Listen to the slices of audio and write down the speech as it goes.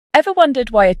Ever wondered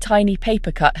why a tiny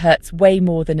paper cut hurts way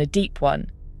more than a deep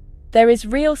one? There is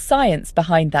real science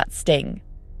behind that sting.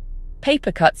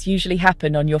 Paper cuts usually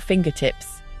happen on your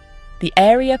fingertips, the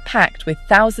area packed with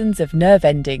thousands of nerve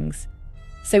endings,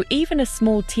 so even a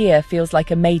small tear feels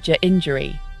like a major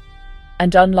injury.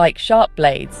 And unlike sharp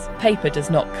blades, paper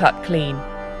does not cut clean.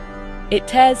 It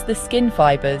tears the skin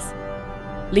fibers,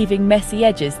 leaving messy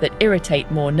edges that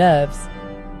irritate more nerves.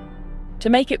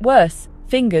 To make it worse,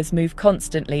 fingers move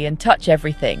constantly and touch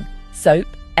everything. Soap,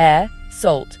 air,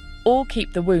 salt, all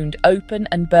keep the wound open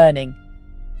and burning.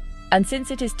 And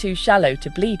since it is too shallow to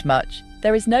bleed much,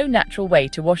 there is no natural way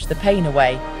to wash the pain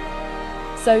away.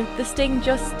 So the sting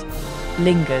just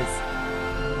lingers.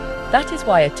 That is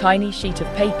why a tiny sheet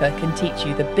of paper can teach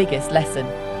you the biggest lesson.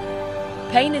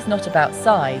 Pain is not about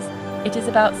size, it is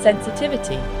about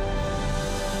sensitivity.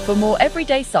 For more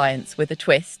everyday science with a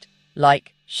twist,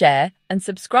 like, share, and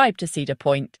subscribe to Cedar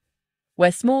Point,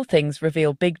 where small things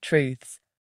reveal big truths.